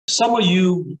Some of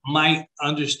you might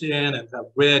understand and have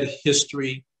read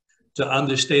history to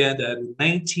understand that in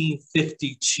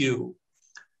 1952,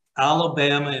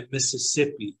 Alabama and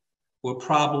Mississippi were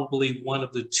probably one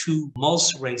of the two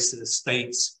most racist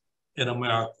states in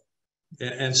America.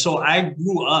 And so I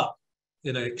grew up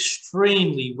in an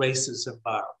extremely racist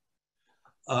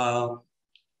environment.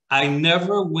 I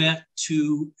never went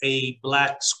to a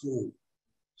Black school.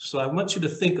 So I want you to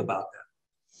think about that.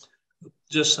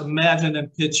 Just imagine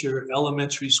and picture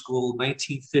elementary school,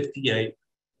 1958.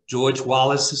 George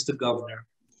Wallace is the governor,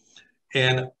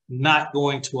 and not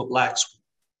going to a Black school,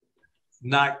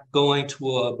 not going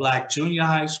to a Black junior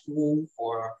high school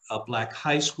or a Black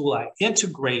high school. I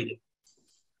integrated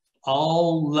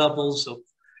all levels of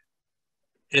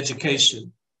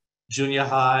education, junior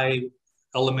high,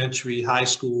 elementary, high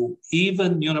school,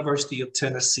 even University of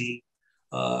Tennessee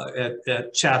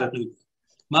at Chattanooga.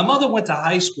 My mother went to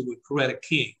high school with Coretta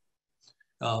King,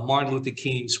 Martin Luther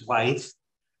King's wife.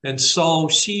 And so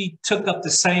she took up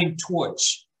the same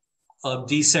torch of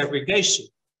desegregation.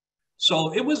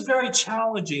 So it was very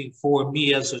challenging for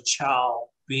me as a child,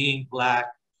 being Black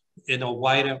in a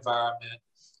white environment,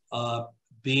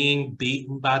 being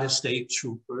beaten by the state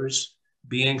troopers,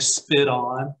 being spit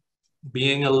on,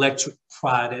 being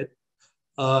electrocuted,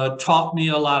 taught me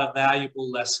a lot of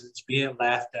valuable lessons, being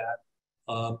laughed at,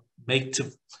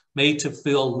 made to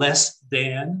feel less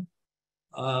than.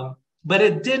 But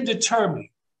it didn't deter me.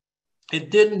 It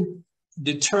didn't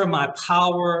deter my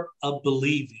power of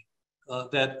believing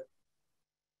that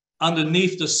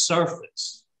underneath the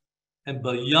surface and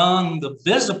beyond the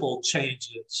visible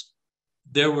changes,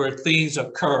 there were things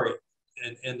occurring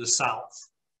in the South.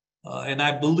 And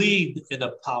I believed in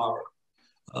the power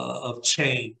of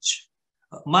change.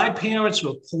 My parents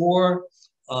were poor,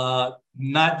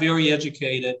 not very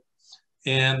educated,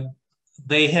 and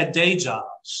they had day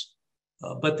jobs.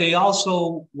 But they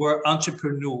also were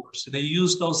entrepreneurs, and they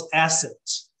used those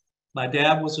assets. My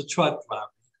dad was a truck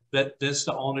driver. That's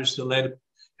the owners to let him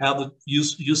have the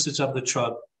usage of the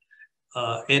truck.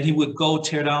 And he would go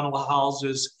tear down the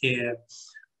houses and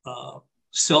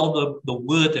sell the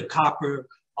wood, the copper,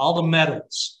 all the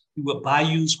metals. He would buy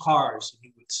used cars, and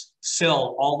he would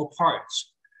sell all the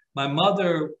parts. My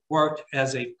mother worked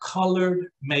as a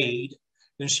colored maid,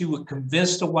 and she would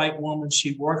convince the white woman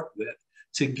she worked with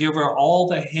to give her all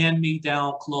the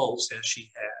hand-me-down clothes that she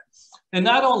had. And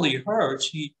not only her,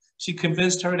 she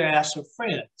convinced her to ask her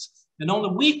friends. And on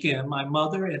the weekend, my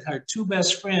mother and her two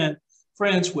best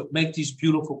friends would make these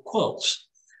beautiful quilts.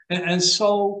 And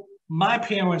so my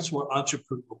parents were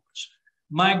entrepreneurs.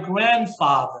 My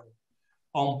grandfather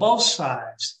on both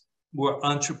sides were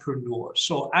entrepreneurs.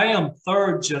 So I am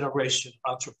third generation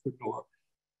entrepreneur.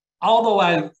 Although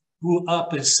I grew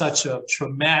up in such a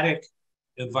traumatic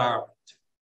environment,